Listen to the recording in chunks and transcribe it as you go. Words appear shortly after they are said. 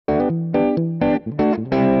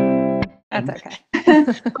That's okay.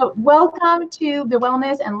 But welcome to the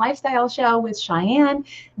Wellness and Lifestyle Show with Cheyenne.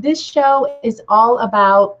 This show is all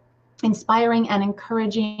about inspiring and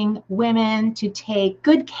encouraging women to take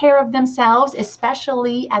good care of themselves,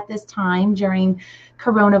 especially at this time during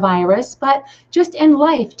coronavirus, but just in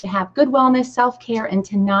life to have good wellness, self-care, and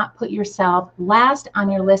to not put yourself last on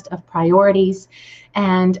your list of priorities.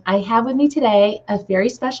 And I have with me today a very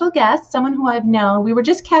special guest, someone who I've known. We were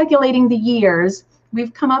just calculating the years.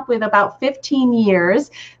 We've come up with about 15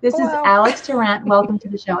 years. This is Hello. Alex Durant. Welcome to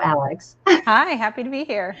the show, Alex. Hi, happy to be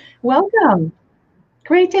here. Welcome.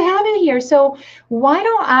 Great to have you here. So why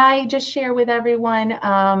don't I just share with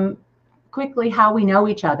everyone quickly how we know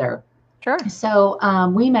each other? Sure. So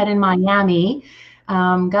we met in Miami,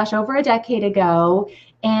 over a decade ago,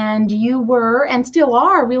 and you were and still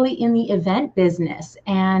are really in the event business.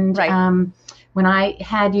 And Right. When I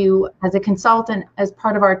had you as a consultant as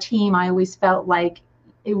part of our team, I always felt like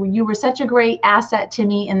you were such a great asset to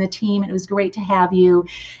me and the team. It was great to have you.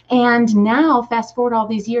 And now, fast forward all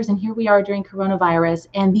these years, and here we are during coronavirus,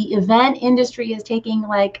 and the event industry is taking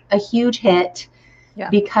like a huge hit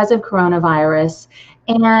because of coronavirus.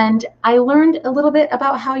 And I learned a little bit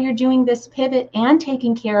about how you're doing this pivot and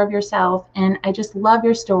taking care of yourself. And I just love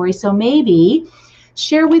your story. So maybe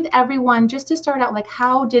share with everyone, just to start out, like,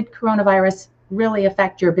 how did coronavirus really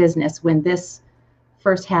affect your business when this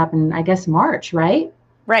first happened? I guess March, right?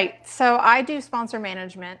 Right. So I do sponsor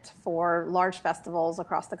management for large festivals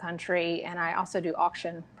across the country, and I also do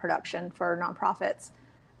auction production for nonprofits.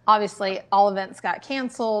 Obviously, all events got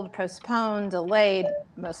canceled, postponed, delayed,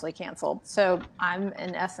 mostly canceled. So I'm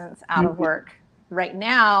in essence out of work right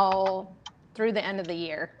now through the end of the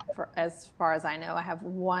year. As far as I know, I have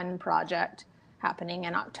one project happening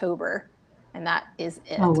in October, and that is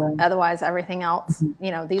it. Oh, wow. Otherwise, everything else,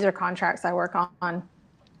 these are contracts I work on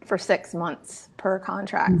for 6 months per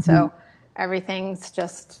contract. So everything's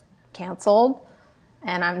just canceled,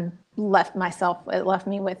 and it left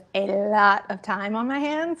me with a lot of time on my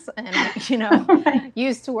hands, and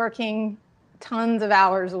used to working tons of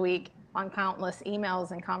hours a week on countless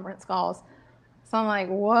emails and conference calls. So I'm like,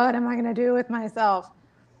 what am I going to do with myself?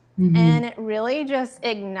 And it really just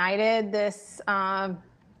ignited this passion,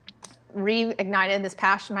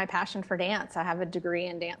 my passion for dance. I have a degree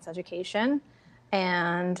in dance education,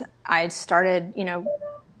 and I started,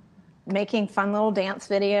 making fun little dance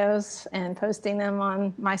videos and posting them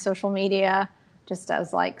on my social media just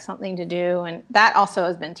as like something to do. And that also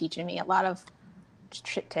has been teaching me a lot of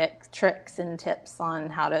tricks and tips on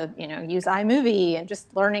how to, use iMovie and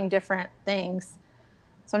just learning different things.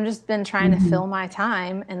 So I've just been trying to fill my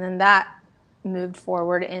time. And then that moved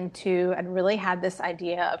forward into, I really had this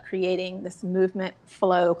idea of creating this movement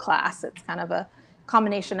flow class. It's kind of a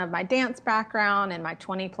combination of my dance background and my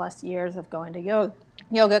 20 plus years of going to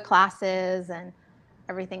yoga classes and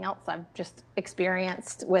everything else I've just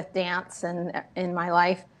experienced with dance and in my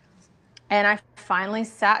life. And I finally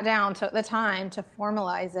sat down, took the time to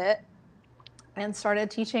formalize it, and started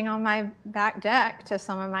teaching on my back deck to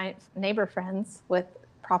some of my neighbor friends with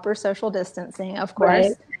proper social distancing, of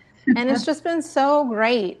course. Right. And it's just been so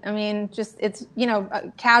great. I mean, it's,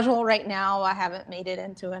 casual right now. I haven't made it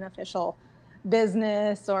into an official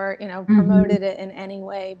business or, promoted it in any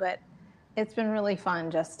way, but it's been really fun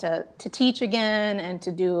just to teach again and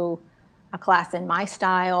to do a class in my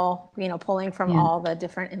style, pulling from all the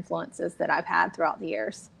different influences that I've had throughout the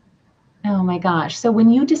years. Oh my gosh. So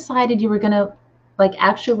when you decided you were going to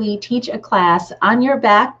actually teach a class on your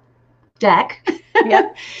back deck,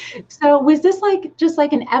 so was this just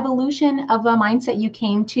like an evolution of a mindset you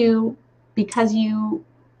came to because you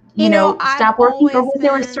stopped working, or was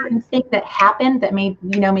there a certain thing that happened that made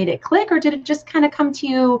it click, or did it just kind of come to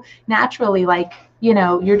you naturally, like,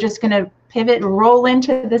 you're just going to pivot and roll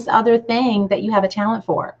into this other thing that you have a talent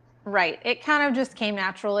for? Right. It kind of just came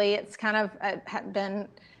naturally. It's kind of been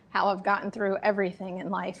how I've gotten through everything in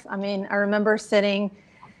life. I mean, I remember sitting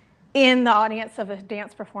in the audience of a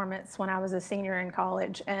dance performance when I was a senior in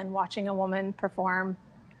college and watching a woman perform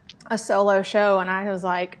a solo show, and I was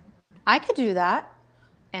like, I could do that.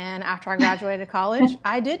 And after I graduated college,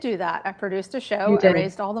 I did do that. I produced a show, I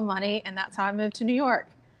raised all the money, and that's how I moved to New York.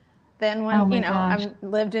 Then when, I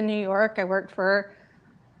lived in New York, I worked for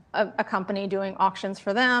a company doing auctions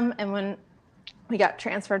for them. And when we got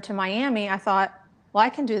transferred to Miami, I thought, well, I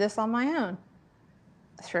can do this on my own.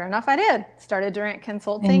 Sure enough, I did. Started Durant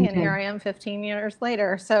Consulting, and here I am 15 years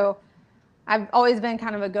later. So I've always been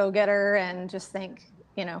kind of a go-getter and just think,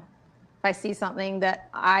 if I see something that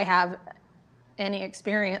I have any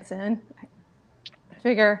experience in, I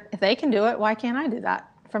figure if they can do it, why can't I do that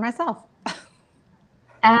for myself?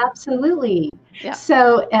 Absolutely. Yeah.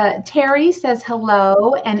 So Terry says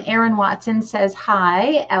hello, and Erin Watson says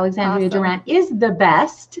hi. Alexandria Awesome. Durant is the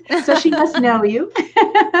best, so she must know you.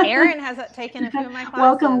 Erin has taken a few of my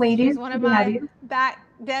Welcome, classes. ladies. She's one of Good to have my you. back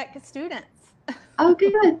deck students. Oh,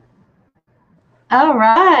 good. All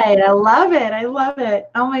right. I love it. I love it.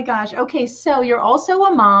 Oh my gosh. Okay. So you're also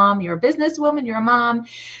a mom, you're a businesswoman, you're a mom.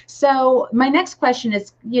 So my next question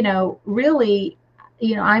is, really,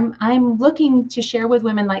 I'm looking to share with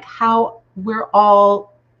women like how we're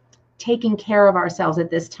all taking care of ourselves at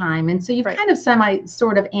this time. And so you've Right. kind of semi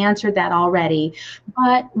sort of answered that already.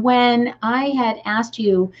 But when I had asked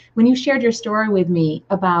you, when you shared your story with me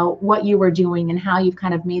about what you were doing and how you've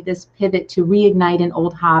kind of made this pivot to reignite an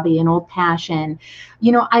old hobby, an old passion,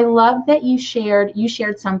 I love that you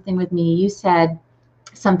shared something with me. You said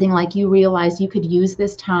something like you realized you could use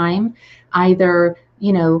this time either,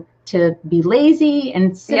 to be lazy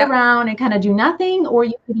and sit Yeah. around and kind of do nothing, or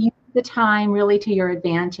you could use the time really to your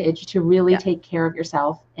advantage to really Yeah. take care of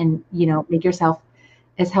yourself and, make yourself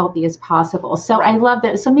as healthy as possible. So I Right. love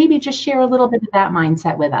that. So maybe just share a little bit of that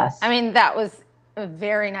mindset with I us. mean, that was a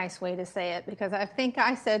very nice way to say it because I think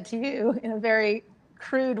I said to you in a very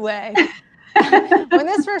crude way. When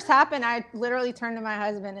this first happened, I literally turned to my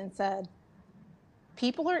husband and said,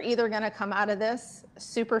 people are either going to come out of this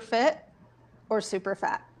super fit or super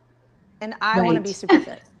fat. And I want to be Right. super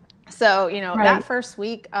fit. So, that Right. first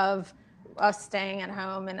week of us staying at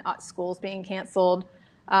home and schools being canceled,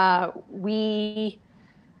 we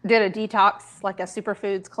did a detox, like a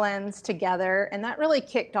superfoods cleanse together. And that really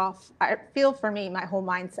kicked off, I feel for me, my whole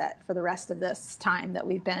mindset for the rest of this time that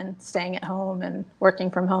we've been staying at home and working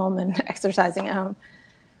from home and exercising at home.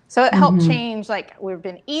 So it helped Mm-hmm. change, like we've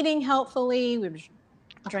been eating healthfully, we've been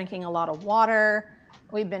drinking a lot of water,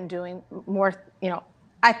 we've been doing more,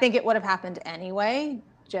 I think it would have happened anyway,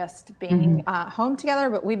 just Mm-hmm. being home together,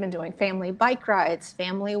 but we've been doing family bike rides,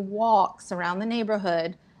 family walks around the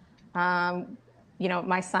neighborhood. Um,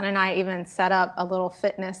 my son and I even set up a little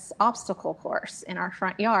fitness obstacle course in our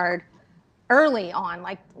front yard early on,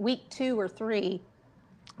 like week 2 or 3.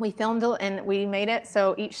 We filmed it and we made it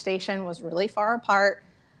so each station was really far apart.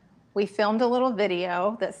 We filmed a little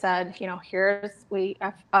video that said, here's we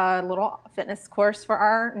have a little fitness course for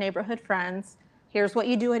our neighborhood friends. Here's what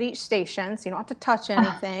you do at each station, so you don't have to touch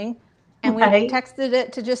anything. And we Right. texted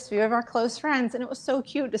it to just a few of our close friends, and it was so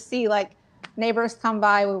cute to see like neighbors come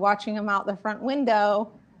by. We're watching them out the front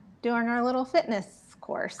window doing our little fitness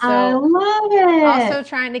course. I So love also it.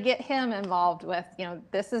 trying to get him involved with,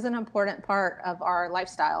 this is an important part of our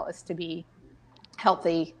lifestyle is to be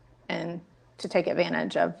healthy and to take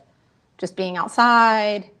advantage of just being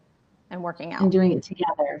outside and working And out. doing it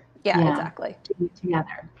together. Yeah, Yeah, exactly. doing it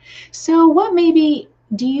together. So, what maybe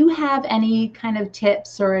do you have any kind of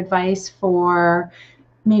tips or advice for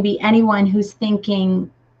maybe anyone who's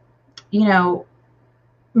thinking, you know,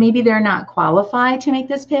 maybe they're not qualified to make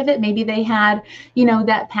this pivot? Maybe they had,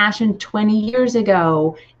 that passion 20 years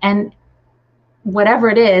ago and whatever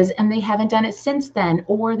it is, and they haven't done it since then,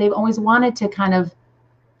 or they've always wanted to kind of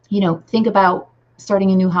think about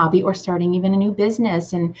starting a new hobby or starting even a new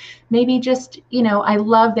business. And maybe just, I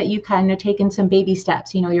love that you kind of taken some baby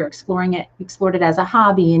steps. You're explored it as a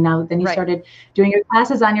hobby, and now then you Right. started doing your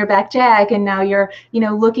classes on your back deck, and now you're,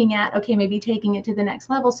 looking at, okay, maybe taking it to the next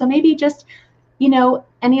level. So maybe just,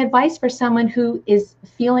 any advice for someone who is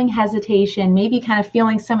feeling hesitation, maybe kind of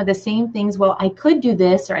feeling some of the same things. Well, I could do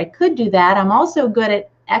this or I could do that. I'm also good at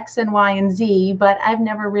X and Y and Z, but I've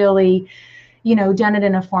never really done it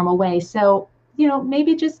in a formal way. So,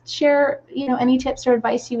 maybe just share, any tips or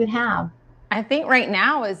advice you would have. I think right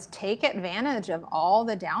now is take advantage of all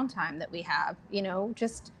the downtime that we have.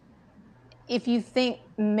 Just if you think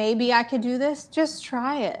maybe I could do this, just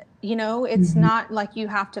try it. It's Mm-hmm. not like you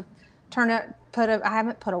have to I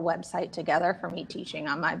haven't put a website together for me teaching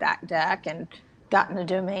on my back deck and gotten a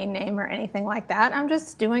domain name or anything like that. I'm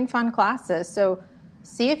just doing fun classes. So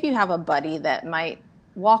see if you have a buddy that might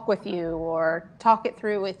walk with you or talk it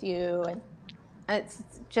through with you. And it's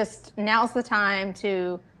just now's the time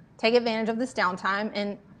to take advantage of this downtime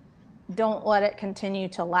and don't let it continue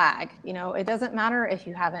to lag. It doesn't matter if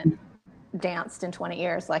you haven't danced in 20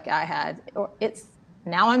 years like I had, or it's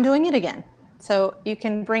now I'm doing it again. So you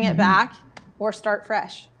can bring it Mm-hmm. back or start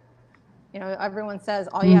fresh. Everyone says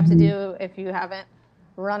all you have to Mm-hmm. do if you haven't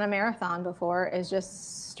run a marathon before is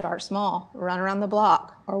just start small, run around the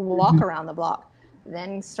block or walk Mm-hmm. around the block,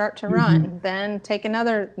 then start to Mm-hmm. run, then take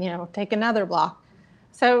another block.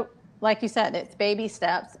 So like you said, it's baby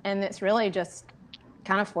steps and it's really just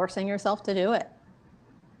kind of forcing yourself to do it.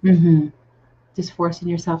 Mm-hmm. Just forcing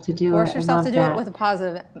yourself to do Force it. I yourself to love do it that. with a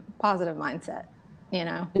positive mindset. you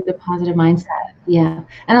know. The positive mindset. Yeah.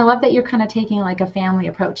 And I love that you're kind of taking like a family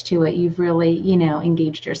approach to it. You've really,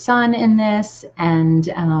 engaged your son in this and,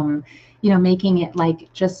 making it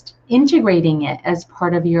like just integrating it as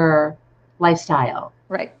part of your lifestyle.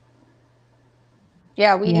 Right.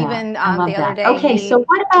 Yeah, we Yeah. even I love the other that. day Okay. So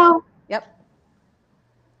what about, yep.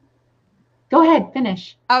 go ahead,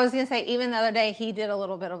 finish. I was gonna say, even the other day he did a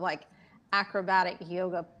little bit of like acrobatic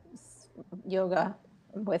yoga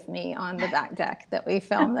with me on the back deck that we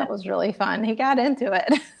filmed. That was really fun. He got into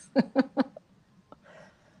it.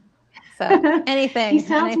 So He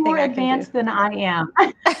sounds more I advanced than I am.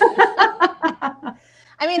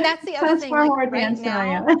 I mean, that's the other Sounds thing. far Like more right advanced than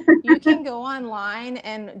I now, am. you can go online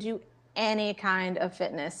and do any kind of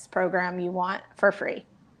fitness program you want for free.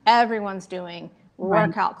 Everyone's doing Right.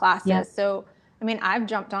 workout classes. Yep. So, I mean, I've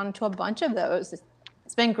jumped onto a bunch of those.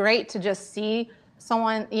 It's been great to just see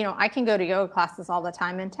someone, I can go to yoga classes all the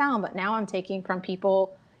time in town, but now I'm taking from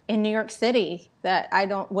people in New York City that I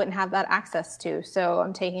wouldn't have that access to. So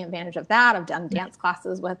I'm taking advantage of that. I've done dance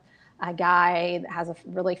classes with a guy that has a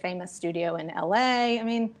really famous studio in LA. I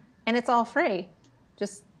mean, and it's all free.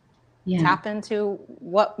 Just tap into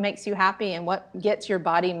what makes you happy and what gets your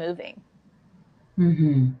body moving.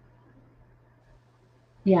 Mm-hmm.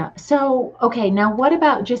 Yeah. So, okay, now what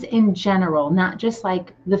about just in general, not just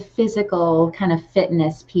like the physical kind of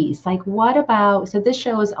fitness piece? Like, what about, so this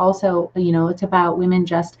show is also, it's about women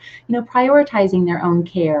just, prioritizing their own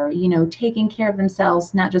care, taking care of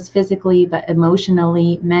themselves, not just physically, but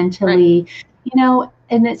emotionally, mentally,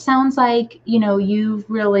 and it sounds like, you've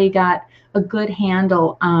really got a good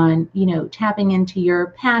handle on, tapping into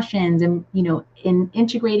your passions and, in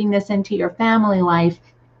integrating this into your family life.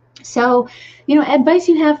 So, advice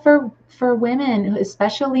you have for women,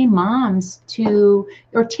 especially moms,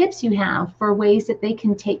 or tips you have for ways that they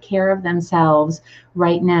can take care of themselves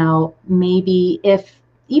right now. Maybe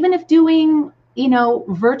even if doing,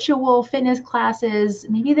 virtual fitness classes,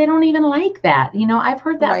 maybe they don't even like that. I've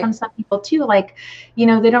heard that from some people too, like, they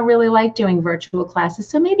don't really like doing virtual classes.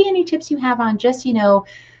 So maybe any tips you have on just,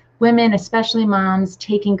 women, especially moms,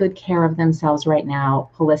 taking good care of themselves right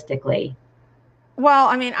now holistically. Well,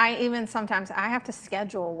 I mean, I even sometimes I have to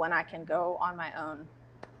schedule when I can go on my own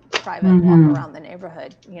private walk Mm-hmm. around the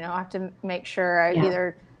neighborhood. I have to make sure I Yeah.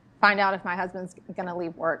 either find out if my husband's going to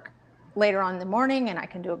leave work later on in the morning and I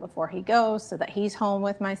can do it before he goes so that he's home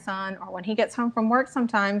with my son, or when he gets home from work,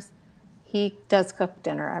 sometimes he does cook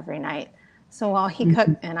dinner every night. So while he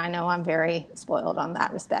cooks, and I know I'm very spoiled on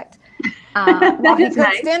that respect, while he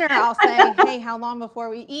cooks dinner, I'll say, hey, how long before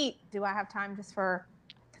we eat do I have time just for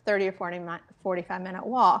 30 or 45-minute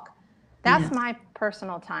walk? That's my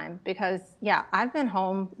personal time because, I've been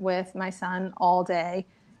home with my son all day.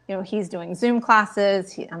 He's doing Zoom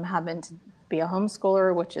classes. I'm having to be a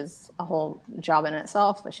homeschooler, which is a whole job in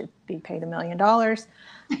itself. I should be paid $1 million.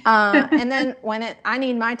 And then I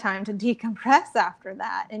need my time to decompress after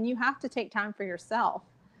that. And you have to take time for yourself.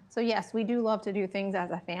 So yes, we do love to do things as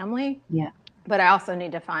a family. Yeah. But I also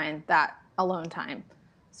need to find that alone time.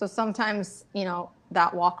 So sometimes,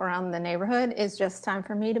 that walk around the neighborhood is just time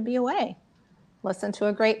for me to be away. Listen to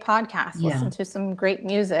a great podcast, listen to some great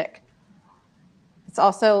music. It's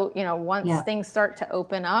also, once things start to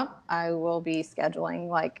open up, I will be scheduling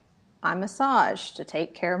like a massage to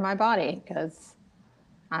take care of my body because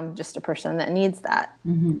I'm just a person that needs that.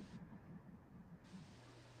 Mm-hmm.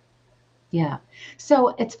 Yeah.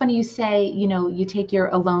 So it's funny you say, you take your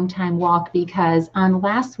alone time walk, because on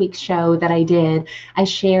last week's show that I did, I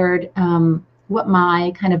shared what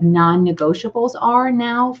my kind of non-negotiables are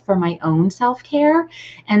now for my own self-care.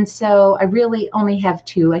 And so I really only have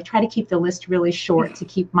two. I try to keep the list really short to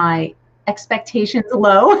keep my expectations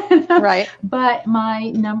low. Right. But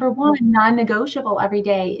my number one non-negotiable every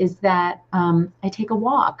day is that I take a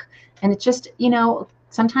walk. And it's just,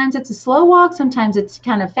 sometimes it's a slow walk. Sometimes it's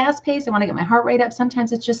kind of fast paced. I want to get my heart rate up.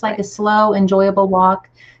 Sometimes it's just like a slow, enjoyable walk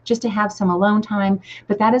just to have some alone time.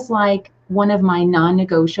 But that is like one of my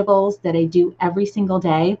non-negotiables that I do every single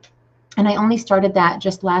day. And I only started that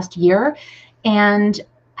just last year. And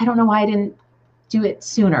I don't know why I didn't do it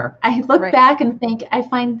sooner. I look back and think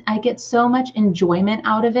I get so much enjoyment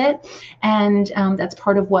out of it. And that's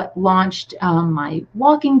part of what launched my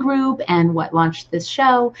walking group and what launched this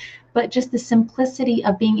show. But just the simplicity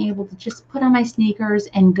of being able to just put on my sneakers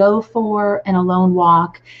and go for an alone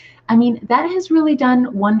walk. I mean, that has really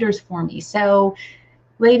done wonders for me. So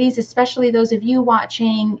ladies, especially those of you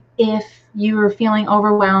watching, if you're feeling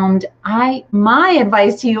overwhelmed, my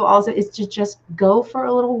advice to you also is to just go for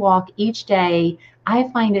a little walk each day. I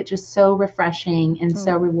find it just so refreshing and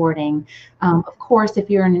so rewarding. Of course, if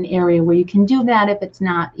you're in an area where you can do that, if it's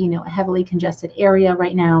not, a heavily congested area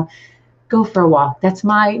right now, go for a walk. That's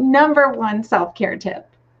my number one self-care tip.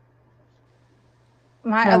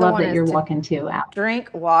 My I other love one that you're is to walking too, Al. drink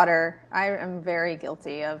water. I am very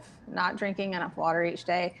guilty of not drinking enough water each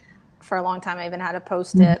day. For a long time, I even had a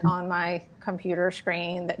Post-it on my computer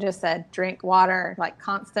screen that just said, drink water, like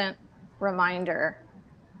constant reminder.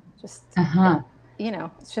 Just,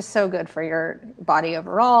 it's just so good for your body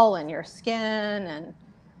overall and your skin and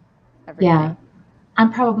everything. Yeah.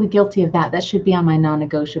 I'm probably guilty of that. That should be on my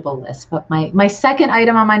non-negotiable list. But my second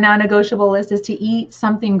item on my non-negotiable list is to eat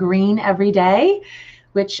something green every day,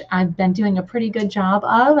 which I've been doing a pretty good job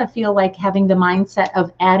of. I feel like having the mindset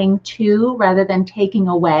of adding to rather than taking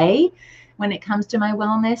away when it comes to my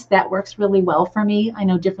wellness, that works really well for me. I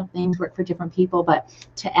know different things work for different people, but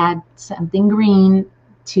to add something green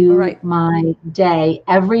to my day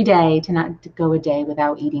every day, to not go a day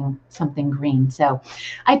without eating something green. So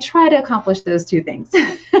I try to accomplish those two things.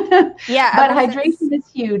 Yeah. But hydration is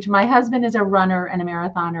huge. My husband is a runner and a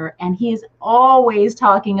marathoner, and he is always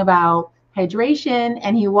talking about hydration,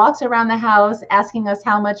 and he walks around the house asking us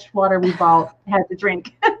how much water we had to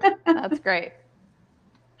drink. That's great.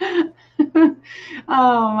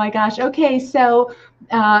 Oh my gosh. Okay, so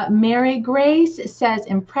Mary Grace says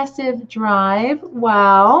impressive drive.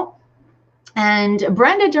 Wow. And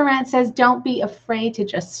Brenda Durant says don't be afraid to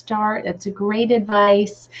just start. That's a great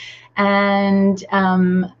advice. And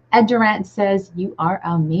Ed Durant says you are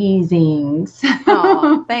amazing.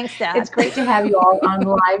 Oh, thanks, Dad. It's great to have you all on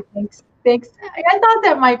live. Thanks. I thought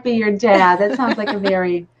that might be your dad. That sounds like a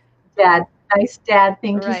very nice dad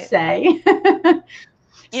thing to say.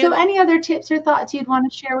 So any other tips or thoughts you'd want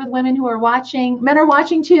to share with women who are watching? Men are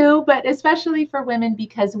watching too, but especially for women,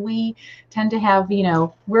 because we tend to have,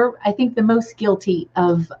 we're, I think, the most guilty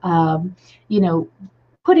of,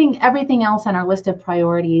 putting everything else on our list of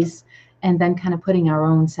priorities and then kind of putting our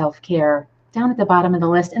own self-care down at the bottom of the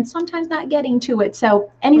list and sometimes not getting to it.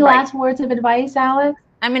 So any last words of advice, Alex?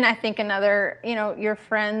 I mean, I think another, your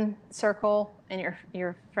friend circle and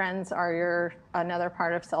your friends are another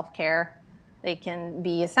part of self-care. They can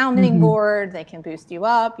be a sounding board. They can boost you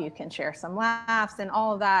up. You can share some laughs, and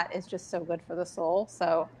all of that is just so good for the soul.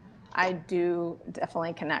 So I do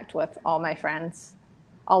definitely connect with all my friends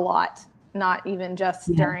a lot, not even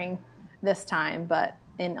just during this time, but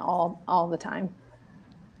in all the time.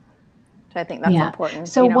 So I think that's important.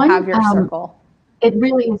 So have your circle. It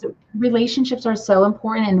really is. Relationships are so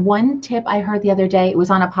important. And one tip I heard the other day, it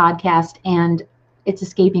was on a podcast, and it's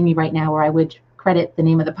escaping me right now, where I would credit the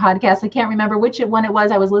name of the podcast. I can't remember which one it was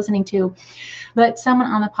I was listening to, but someone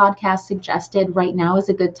on the podcast suggested right now is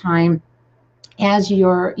a good time as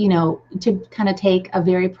you're, to kind of take a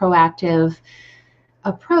very proactive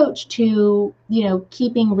approach to,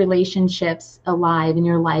 keeping relationships alive in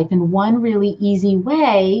your life. And one really easy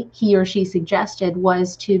way he or she suggested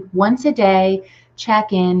was to once a day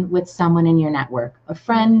check in with someone in your network, a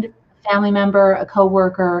friend, family member, a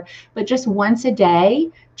coworker, but just once a day,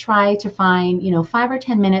 try to find, 5 or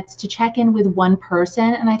 10 minutes to check in with one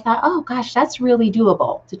person. And I thought, oh gosh, that's really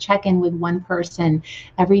doable, to check in with one person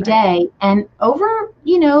every day. And over,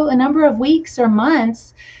 a number of weeks or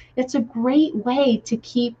months, it's a great way to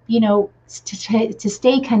keep, to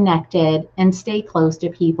stay connected and stay close to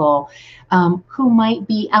people who might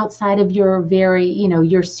be outside of your very,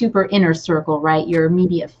 your super inner circle, right? Your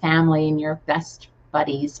immediate family and your best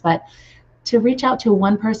buddies. But to reach out to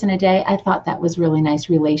one person a day, I thought that was really nice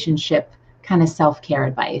relationship kind of self-care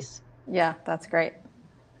advice. Yeah, that's great.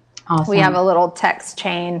 Awesome. We have a little text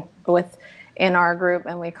chain in our group,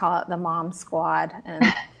 and we call it the Mom Squad.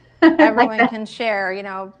 And everyone can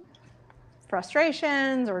share,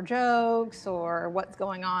 frustrations or jokes or what's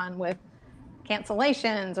going on with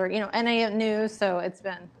cancellations or, any news. So it's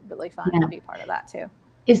been really fun to be part of that too.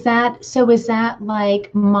 Is that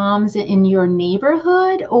like moms in your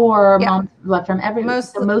neighborhood or moms from every?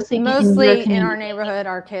 Mostly in our neighborhood.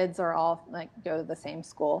 Our kids are all go to the same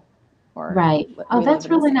school. Oh, that's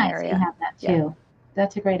really nice to have that too. Yeah.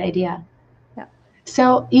 That's a great idea. Yeah.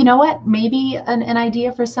 So you know what? Maybe an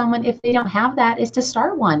idea for someone, if they don't have that, is to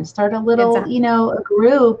start a little, a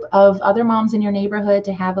group of other moms in your neighborhood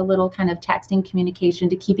to have a little kind of texting communication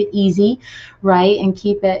to keep it easy, right? And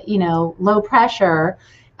keep it, low pressure.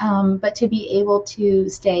 But to be able to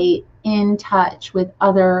stay in touch with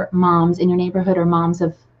other moms in your neighborhood or moms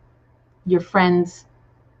of your friends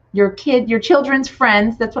your children's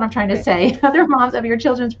friends, that's what I'm trying to say, other moms of your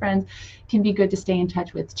children's friends can be good to stay in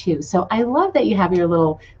touch with too. So I love that you have your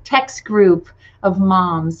little text group of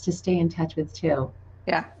moms to stay in touch with too.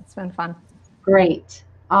 Yeah, it's been fun. Great.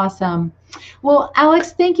 Awesome. Well,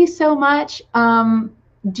 Alex, thank you so much.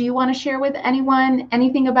 Do you want to share with anyone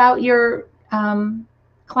anything about your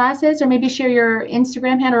classes, or maybe share your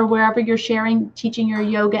Instagram handle or wherever you're teaching your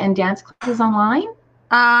yoga and dance classes online?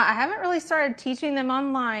 I haven't really started teaching them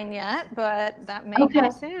online yet, but that may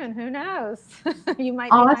come soon. Who knows? You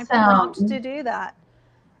might be my prompt to do that.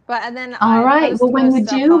 But and then all right. Well, when you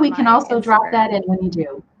do, we can also Instagram. drop that in when you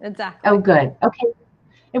do. Exactly. Oh, good. Okay.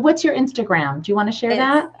 And what's your Instagram? Do you want to share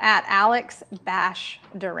that? At Alex Bash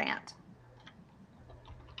Durant.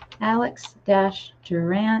 Alex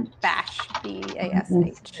Durant. Bash,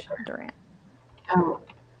 B-A-S-H, Durant. Oh,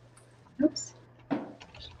 oops.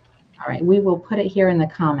 All right, we will put it here in the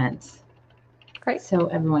comments. Great. So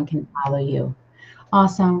everyone can follow you.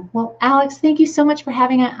 Awesome. Well, Alex, thank you so much for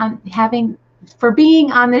for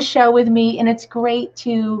being on this show with me, and it's great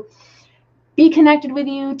to be connected with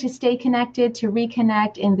you, to stay connected, to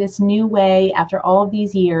reconnect in this new way after all of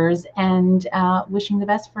these years, and wishing the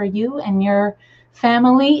best for you and your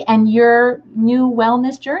family and your new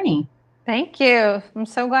wellness journey. Thank you. I'm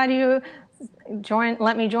so glad you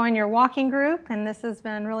let me join your walking group, and this has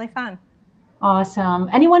been really fun. Awesome.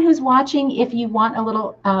 Anyone who's watching, if you want a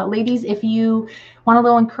little, ladies, if you want a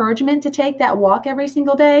little encouragement to take that walk every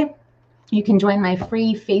single day, you can join my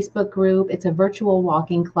free Facebook group. It's a virtual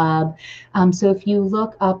walking club. So if you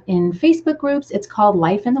look up in Facebook groups, it's called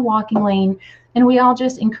Life in the Walking Lane. And we all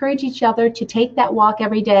just encourage each other to take that walk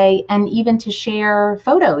every day, and even to share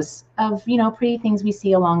photos of, pretty things we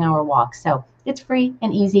see along our walk. So it's free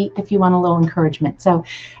and easy if you want a little encouragement. So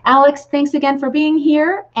Alex, thanks again for being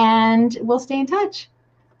here, and we'll stay in touch.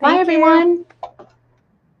 Bye, everyone.